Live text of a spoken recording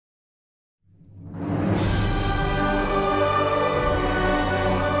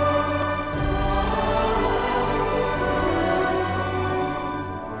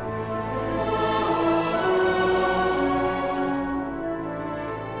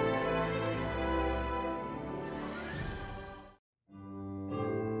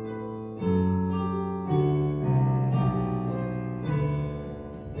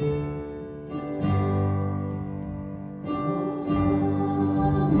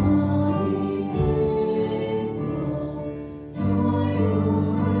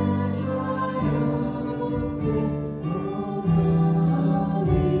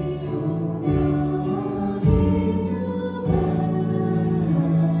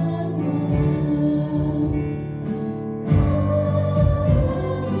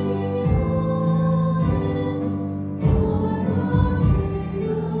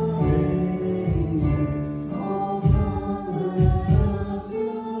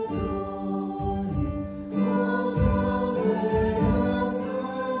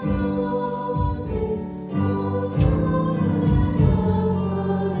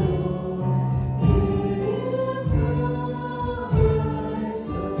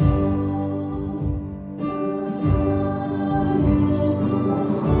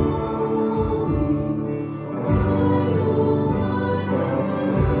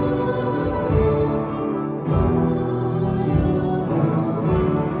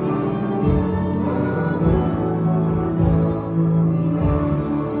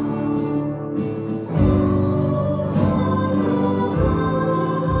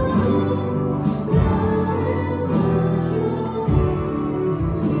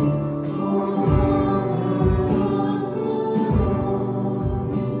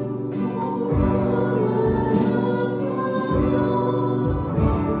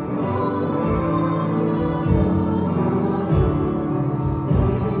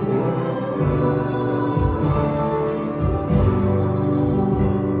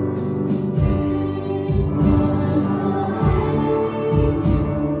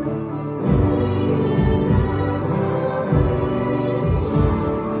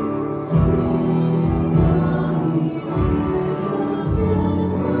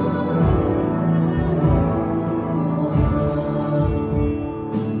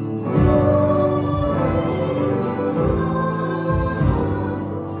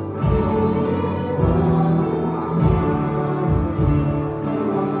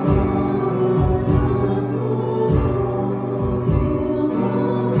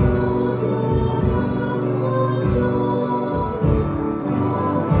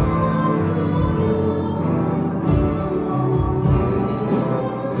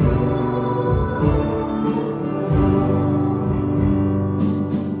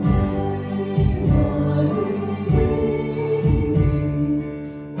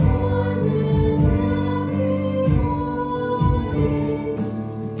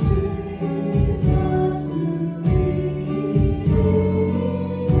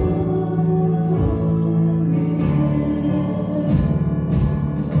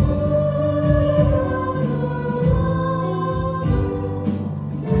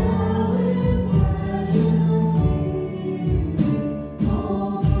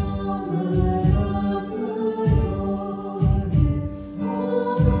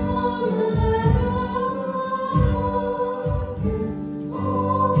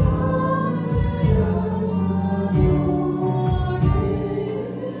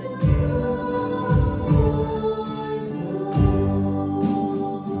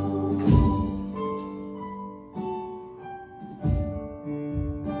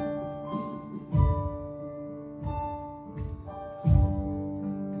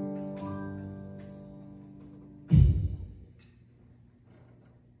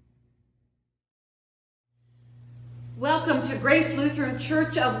Welcome to Grace Lutheran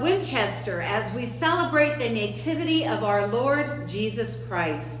Church of Winchester as we celebrate the Nativity of our Lord Jesus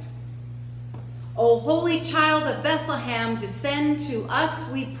Christ. O Holy Child of Bethlehem, descend to us,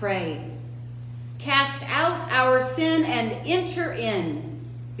 we pray. Cast out our sin and enter in.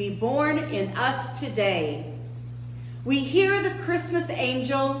 Be born in us today. We hear the Christmas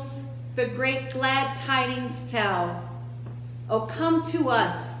angels, the great glad tidings tell. O come to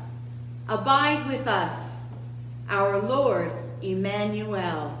us, abide with us, our Lord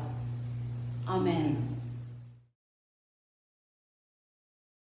Emmanuel. Amen.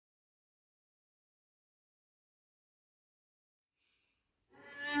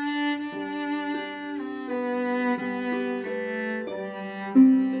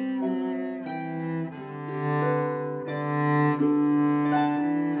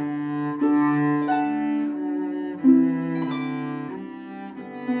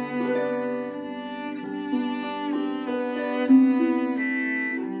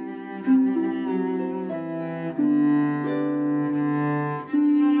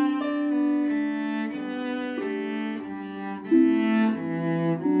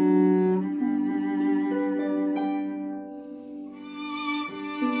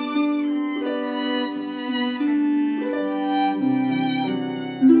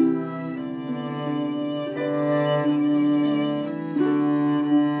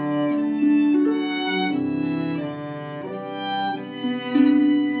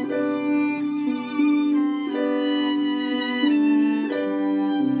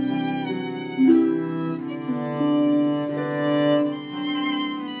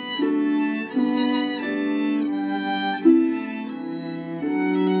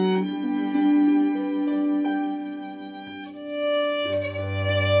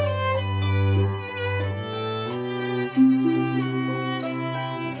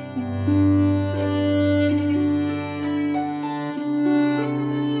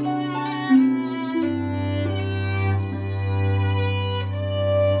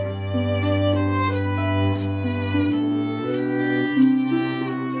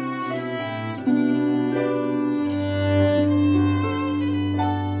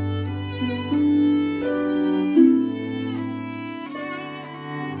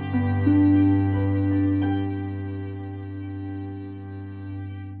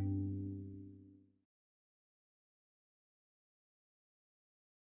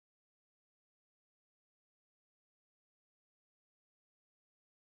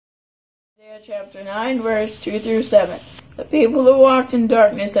 Isaiah chapter 9, verse 2 through 7. The people who walked in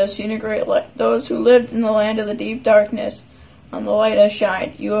darkness have seen a great light. Those who lived in the land of the deep darkness, on the light has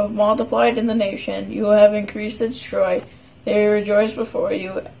shined. You have multiplied in the nation. You have increased its joy. They rejoice before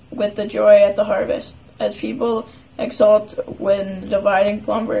you with the joy at the harvest, as people exult when dividing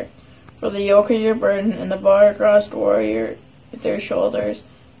plunder. For the yoke of your burden and the bar-crossed warrior with their shoulders,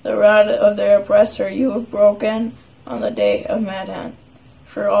 the rod of their oppressor you have broken on the day of Madhan.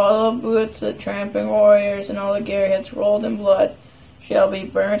 For all the boots of tramping warriors and all the gearheads rolled in blood shall be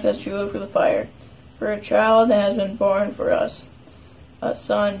burnt as fuel for the fire. For a child has been born for us, a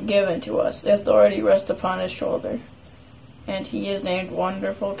son given to us. The authority rests upon his shoulder. And he is named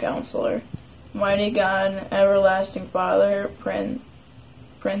Wonderful Counselor, Mighty God, Everlasting Father,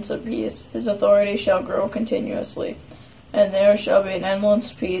 Prince of Peace. His authority shall grow continuously, and there shall be an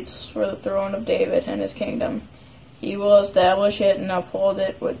endless peace for the throne of David and his kingdom. He will establish it and uphold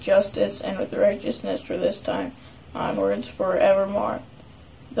it with justice and with righteousness for this time onwards forevermore.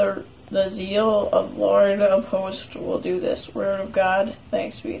 The zeal of Lord of hosts will do this. Word of God,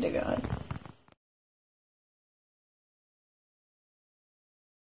 thanks be to God.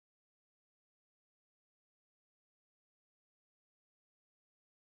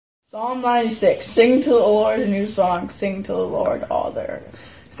 Psalm 96. Sing to the Lord a new song. Sing to the Lord, all the earth.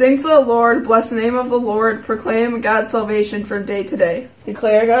 Sing to the Lord, bless the name of the Lord, proclaim God's salvation from day to day.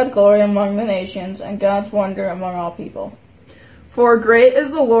 Declare God's glory among the nations, and God's wonder among all people. For great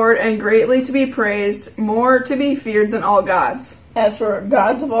is the Lord, and greatly to be praised, more to be feared than all gods. As for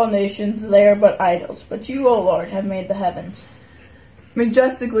gods of all nations, they are but idols, but you, O Lord, have made the heavens.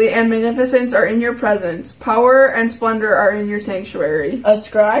 Majestically and magnificence are in your presence. Power and splendor are in your sanctuary.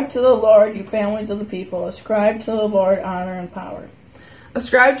 Ascribe to the Lord, you families of the people. Ascribe to the Lord honor and power.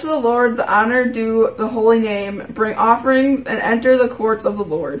 Ascribe to the Lord the honor due the holy name. Bring offerings and enter the courts of the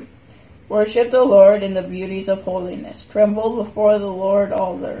Lord. Worship the Lord in the beauties of holiness. Tremble before the Lord,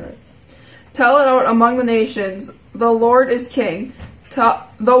 all the earth. Tell it out among the nations. The Lord is king. The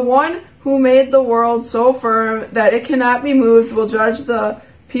one who made the world so firm that it cannot be moved will judge the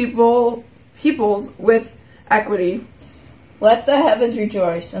peoples with equity. Let the heavens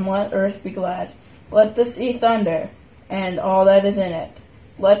rejoice, and let earth be glad. Let the sea thunder. and all that is in it.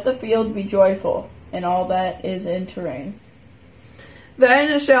 Let the field be joyful, and all that is in terrain.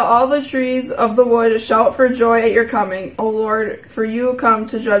 Then shall all the trees of the wood shout for joy at your coming, O Lord, for you come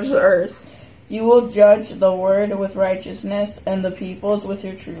to judge the earth. You will judge the world with righteousness, and the peoples with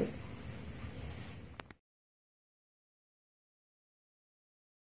your truth.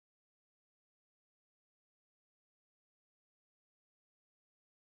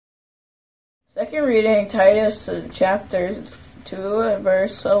 Second reading, Titus chapter 2,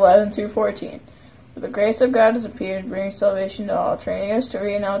 verse 11 through 14. For the grace of God has appeared, bringing salvation to all, training us to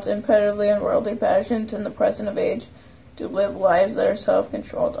renounce impetitively unworldly passions in the present age, to live lives that are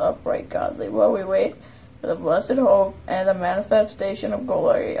self-controlled, upright, godly, while we wait for the blessed hope and the manifestation of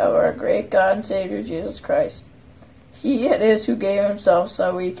glory of our great God and Savior Jesus Christ. He it is who gave himself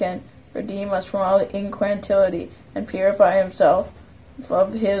so we can redeem us from all inquietility and purify himself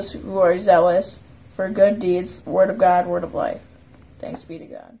of his who are zealous for good deeds. Word of God, word of life. Thanks be to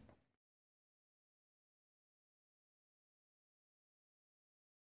God.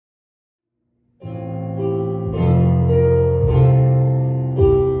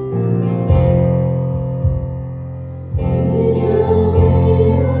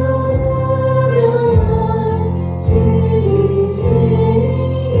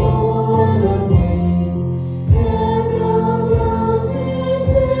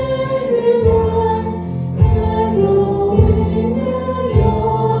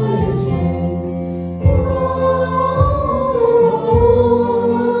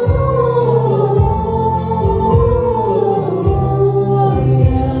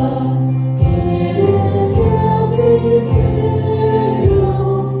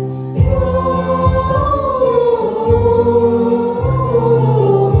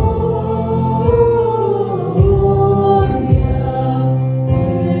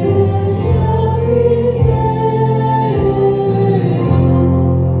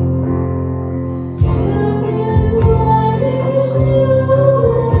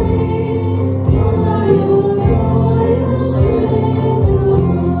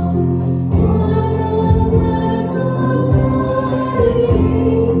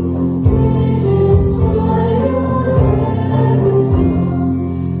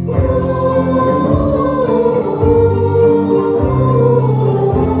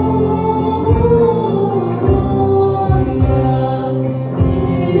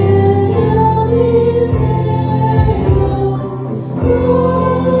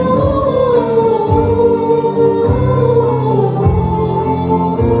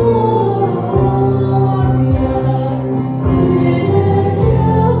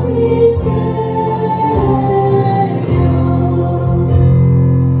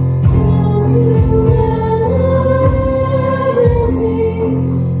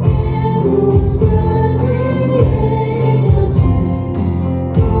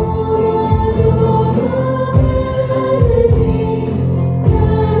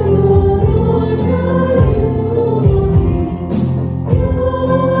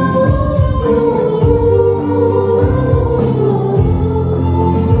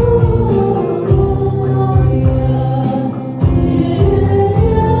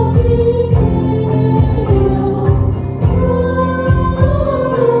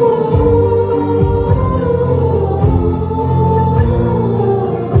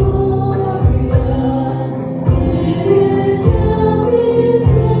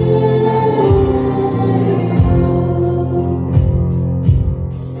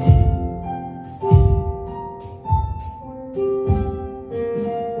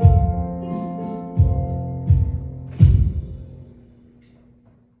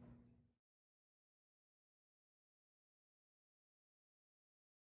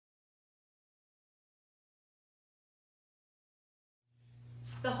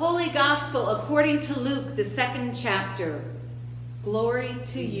 The Holy Gospel according to Luke, the 2nd chapter. Glory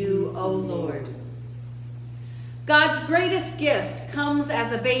to you, O Lord. God's greatest gift comes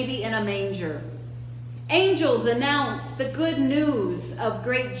as a baby in a manger. Angels announce the good news of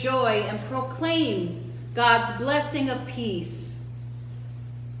great joy and proclaim God's blessing of peace.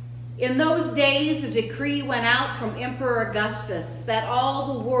 In those days, a decree went out from Emperor Augustus that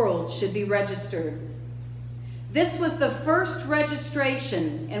all the world should be registered. This was the first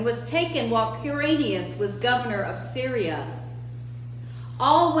registration and was taken while Quirinius was governor of Syria.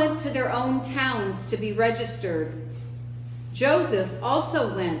 All went to their own towns to be registered. Joseph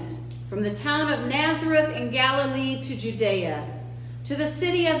also went from the town of Nazareth in Galilee to Judea, to the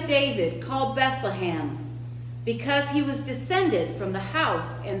city of David called Bethlehem, because he was descended from the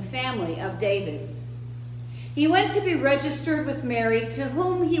house and family of David. He went to be registered with Mary, to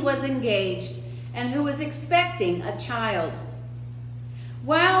whom he was engaged and who was expecting a child.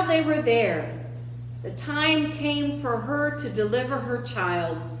 While they were there, the time came for her to deliver her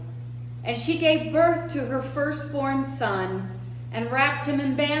child, and she gave birth to her firstborn son and wrapped him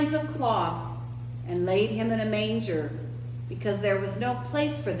in bands of cloth and laid him in a manger, because there was no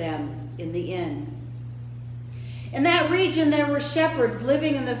place for them in the inn. In that region there were shepherds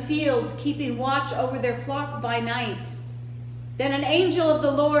living in the fields, keeping watch over their flock by night. Then an angel of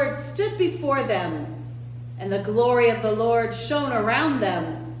the Lord stood before them, and the glory of the Lord shone around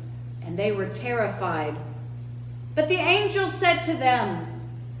them, and they were terrified. But the angel said to them,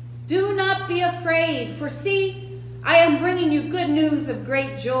 "Do not be afraid, for see, I am bringing you good news of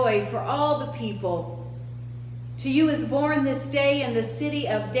great joy for all the people. To you is born this day in the city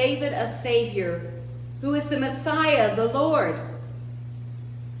of David a Savior, who is the Messiah, the Lord.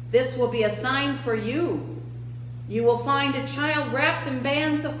 This will be a sign for you. You will find a child wrapped in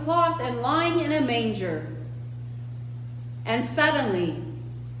bands of cloth and lying in a manger." And suddenly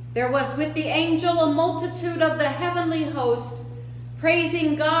there was with the angel a multitude of the heavenly host,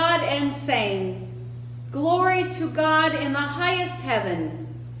 praising God and saying, "Glory to God in the highest heaven,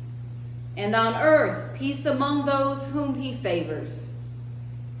 and on earth peace among those whom he favors."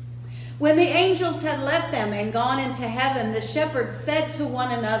 When the angels had left them and gone into heaven, the shepherds said to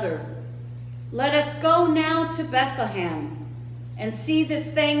one another, "Let us go now to Bethlehem and see this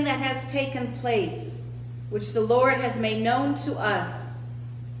thing that has taken place, which the Lord has made known to us."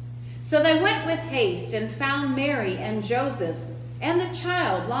 So they went with haste and found Mary and Joseph and the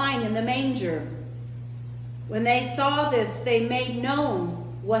child lying in the manger. When they saw this, they made known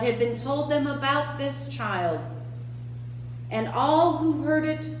what had been told them about this child. And all who heard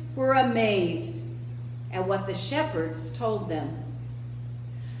it were amazed at what the shepherds told them.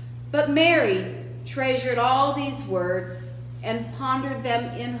 But Mary treasured all these words and pondered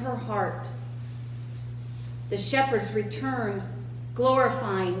them in her heart. The shepherds returned,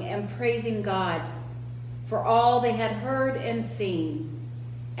 glorifying and praising God for all they had heard and seen,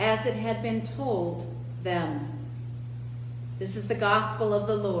 as it had been told them. This is the gospel of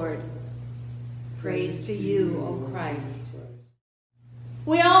the Lord. Praise to you, O Christ.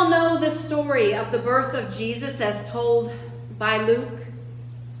 We all know the story of the birth of Jesus as told by Luke.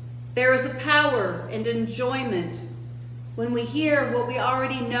 There is a power and enjoyment when we hear what we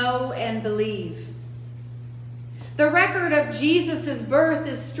already know and believe. The record of Jesus' birth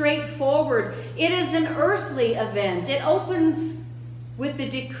is straightforward. It is an earthly event. It opens with the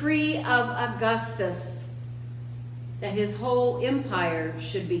decree of Augustus that his whole empire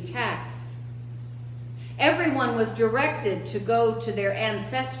should be taxed. Everyone was directed to go to their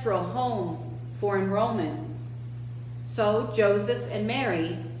ancestral home for enrollment. So Joseph and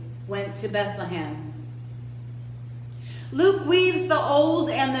Mary went to Bethlehem. Luke weaves the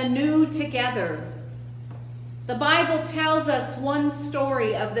old and the new together. The Bible tells us one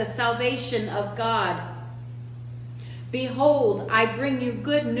story of the salvation of God. "Behold, I bring you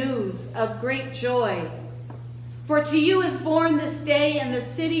good news of great joy. For to you is born this day in the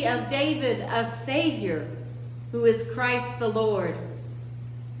city of David a Savior, who is Christ the Lord."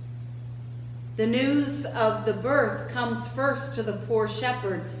 The news of the birth comes first to the poor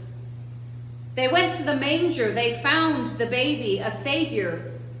shepherds. They went to the manger. They found the baby, a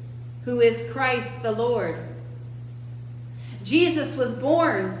Savior, who is Christ the Lord. Jesus was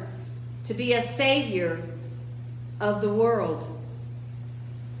born to be a Savior of the world.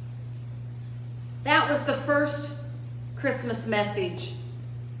 That was the first Christmas message.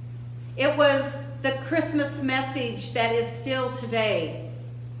 It was the Christmas message that is still today.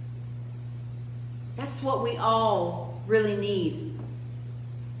 That's what we all really need.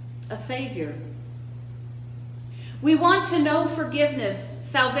 A Savior. We want to know forgiveness,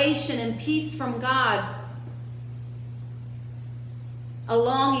 salvation, and peace from God. A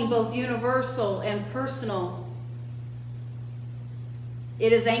longing both universal and personal.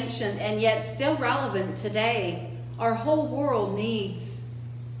 It is ancient and yet still relevant today. Our whole world needs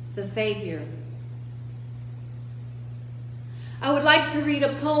the Savior. I would like to read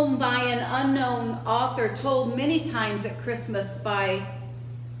a poem by an unknown author told many times at Christmas by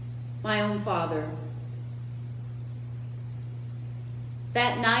my own father.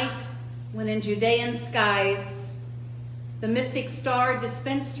 That night, when in Judean skies the mystic star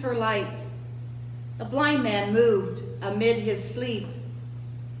dispensed her light, a blind man moved amid his sleep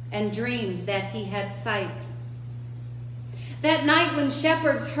and dreamed that he had sight. That night when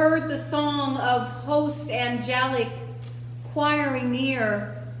shepherds heard the song of host angelic choiring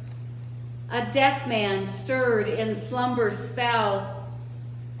near, a deaf man stirred in slumber's spell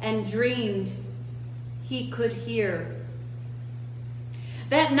and dreamed he could hear.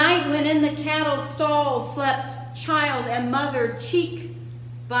 That night when in the cattle stall slept child and mother, cheek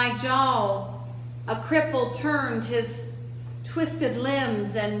by jowl, a cripple turned his twisted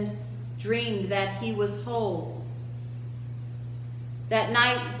limbs and dreamed that he was whole. That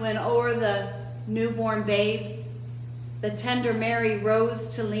night when o'er the newborn babe, the tender Mary rose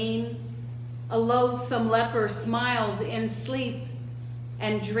to lean, a loathsome leper smiled in sleep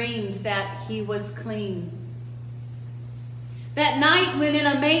and dreamed that he was clean. That night when in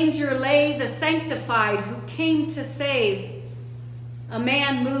a manger lay the sanctified who came to save, a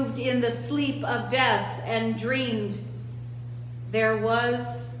man moved in the sleep of death and dreamed there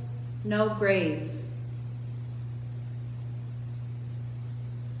was no grave.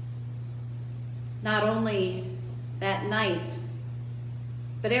 Not only that night,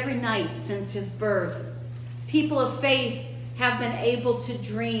 but every night since his birth, people of faith have been able to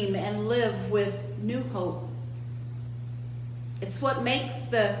dream and live with new hope. It's what makes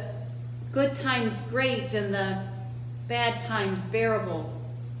the good times great and the bad times bearable.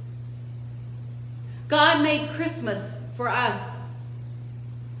 God made Christmas for us,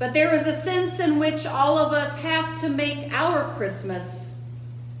 but there is a sense in which all of us have to make our Christmas.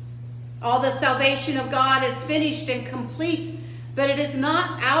 All the salvation of God is finished and complete, but it is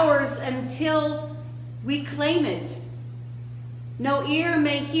not ours until we claim it. No ear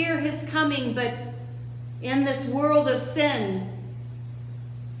may hear his coming, but in this world of sin,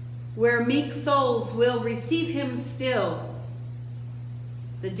 where meek souls will receive him still,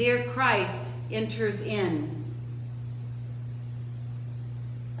 the dear Christ enters in.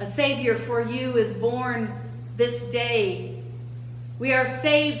 A Savior for you is born this day. We are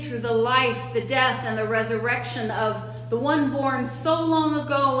saved through the life, the death, and the resurrection of the one born so long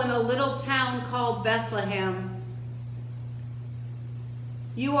ago in a little town called Bethlehem.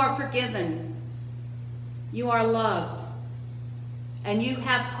 You are forgiven. You are loved. And you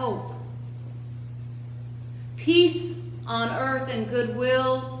have hope. Peace on earth and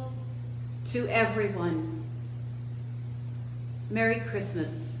goodwill to everyone. Merry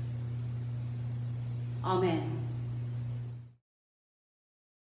Christmas. Amen.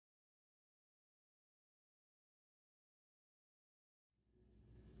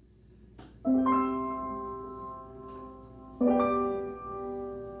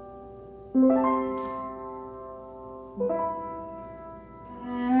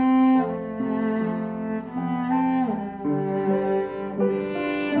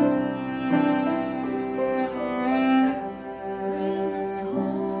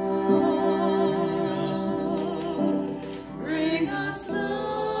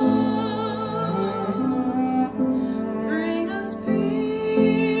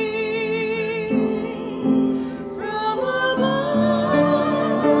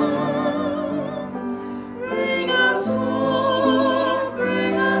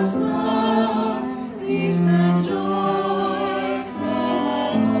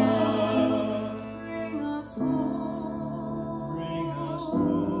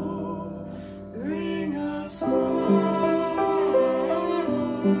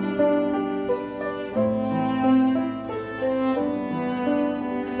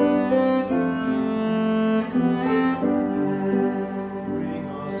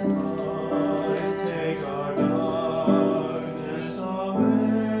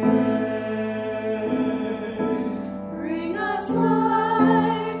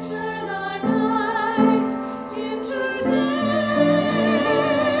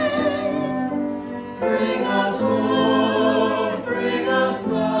 Bring us hope, bring us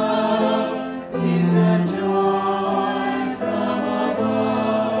love.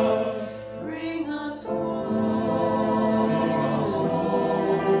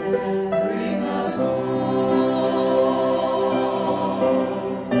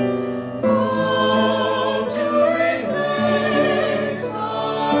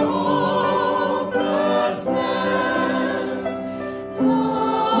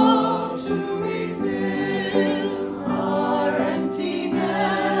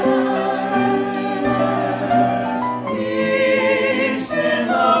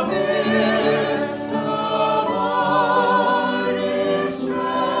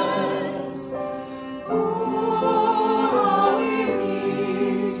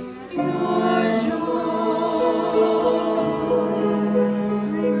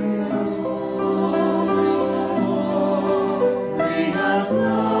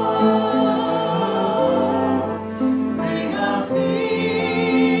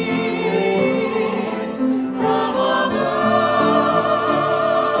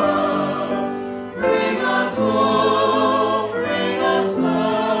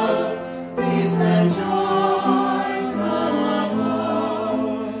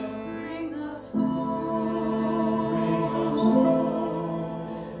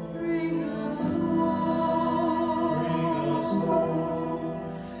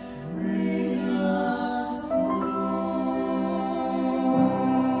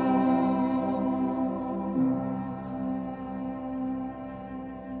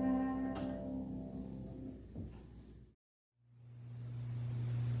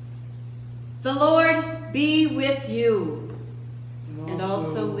 you and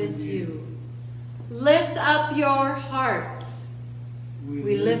also with you. Lift up your hearts.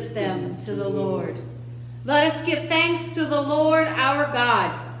 We lift them to the Lord. Let us give thanks to the Lord our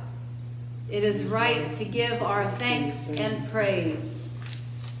God. It is right to give our thanks and praise.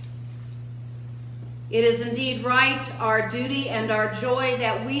 It is indeed right, our duty and our joy,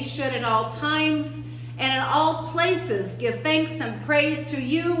 that we should at all times and in all places give thanks and praise to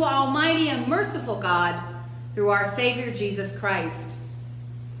you, Almighty and merciful God, through our Savior Jesus Christ.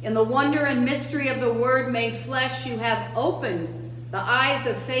 In the wonder and mystery of the Word made flesh, you have opened the eyes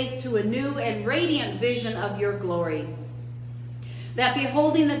of faith to a new and radiant vision of your glory, that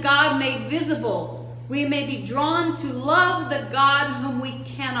beholding the God made visible, we may be drawn to love the God whom we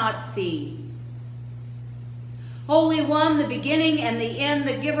cannot see. Holy One, the beginning and the end,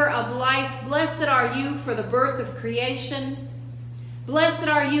 the giver of life, blessed are you for the birth of creation. Blessed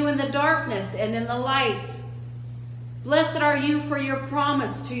are you in the darkness and in the light. Blessed are you for your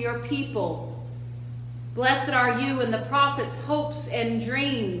promise to your people. Blessed are you in the prophet's hopes and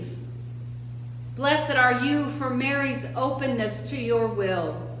dreams. Blessed are you for Mary's openness to your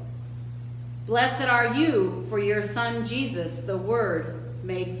will. Blessed are you for your Son Jesus, the Word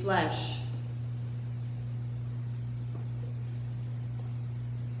made flesh.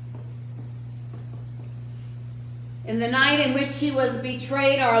 In the night in which he was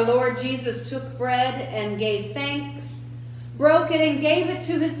betrayed, our Lord Jesus took bread and gave thanks, broke it and gave it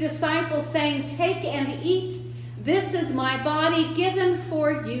to his disciples, saying, "Take and eat. This is my body given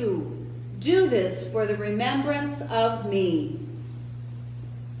for you. Do this for the remembrance of me."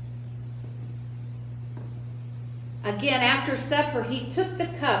 Again, after supper, he took the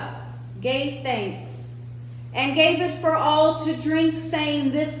cup, gave thanks, and gave it for all to drink,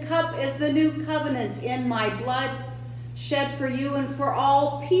 saying, "This cup is the new covenant in my blood, shed for you and for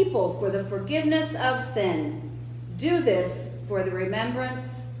all people for the forgiveness of sin. Do this for the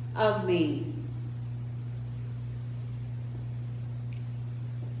remembrance of me."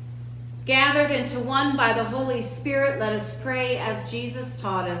 Gathered into one by the Holy Spirit, let us pray as Jesus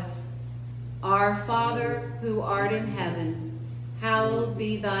taught us. Our Father, who art in heaven, hallowed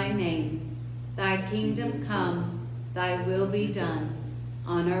be thy name. Thy kingdom come, thy will be done,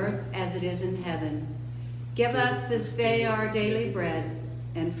 on earth as it is in heaven. Give us this day our daily bread,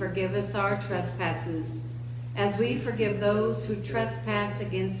 and forgive us our trespasses, as we forgive those who trespass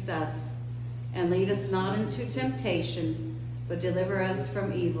against us. And lead us not into temptation, but deliver us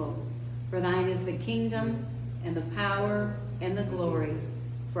from evil. For thine is the kingdom, and the power, and the glory,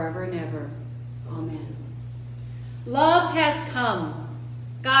 forever and ever. Amen. Love has come,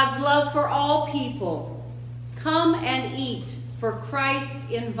 God's love for all people. Come and eat, for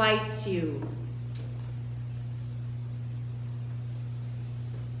Christ invites you.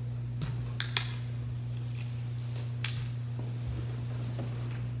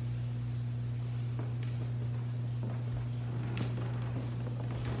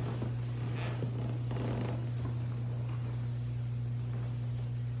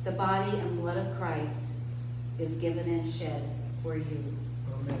 The body and blood of Christ is given and shed for you.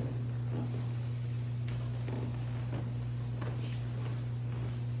 Amen.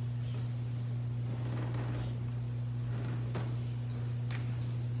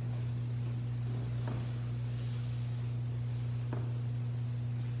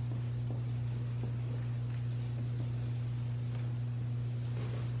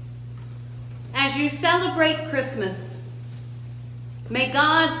 As you celebrate Christmas, may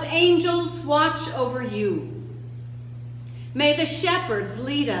God's angels watch over you. May the shepherds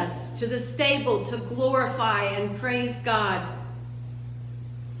lead us to the stable to glorify and praise God.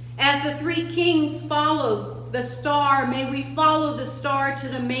 As the three kings followed the star, may we follow the star to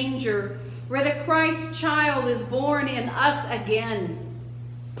the manger, where the Christ child is born in us again.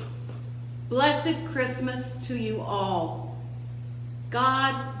 Blessed Christmas to you all.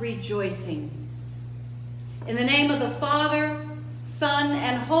 God rejoicing. In the name of the Father, Son,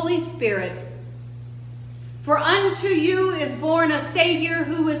 and Holy Spirit. For unto you is born a Savior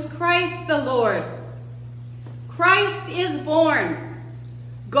who is Christ the Lord. Christ is born.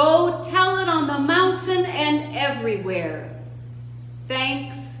 Go tell it on the mountain and everywhere.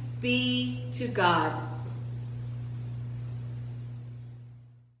 Thanks be to God.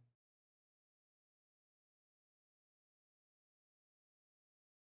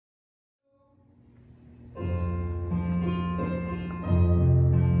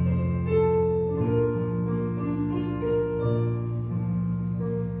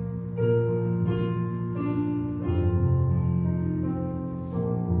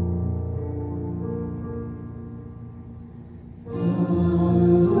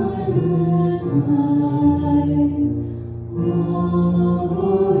 Silent night.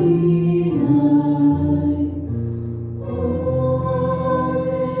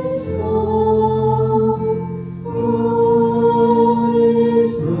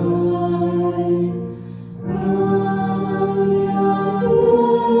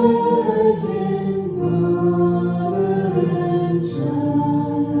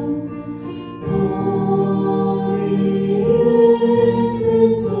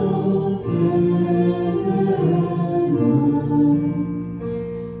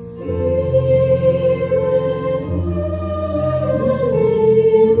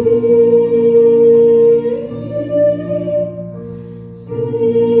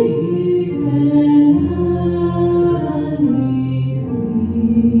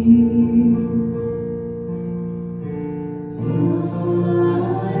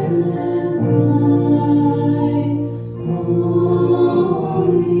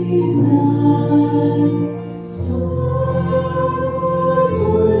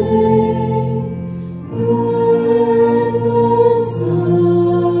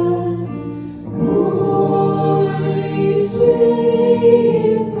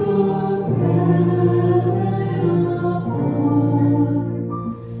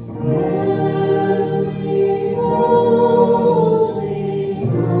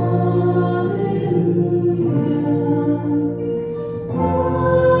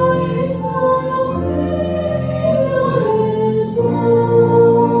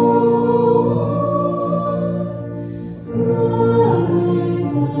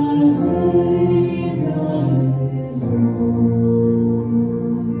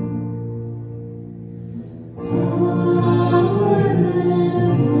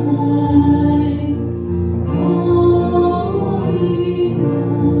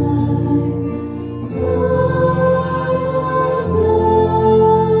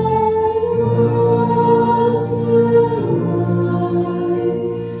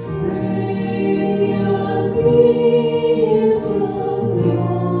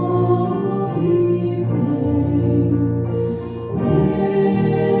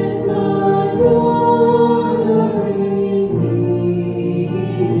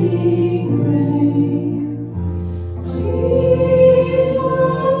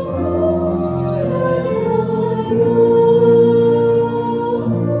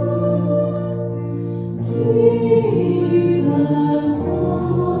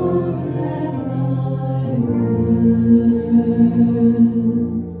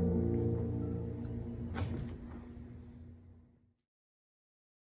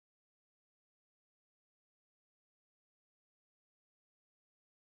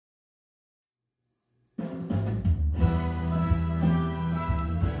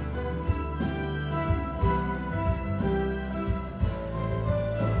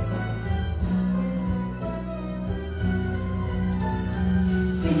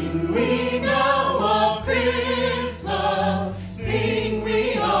 you.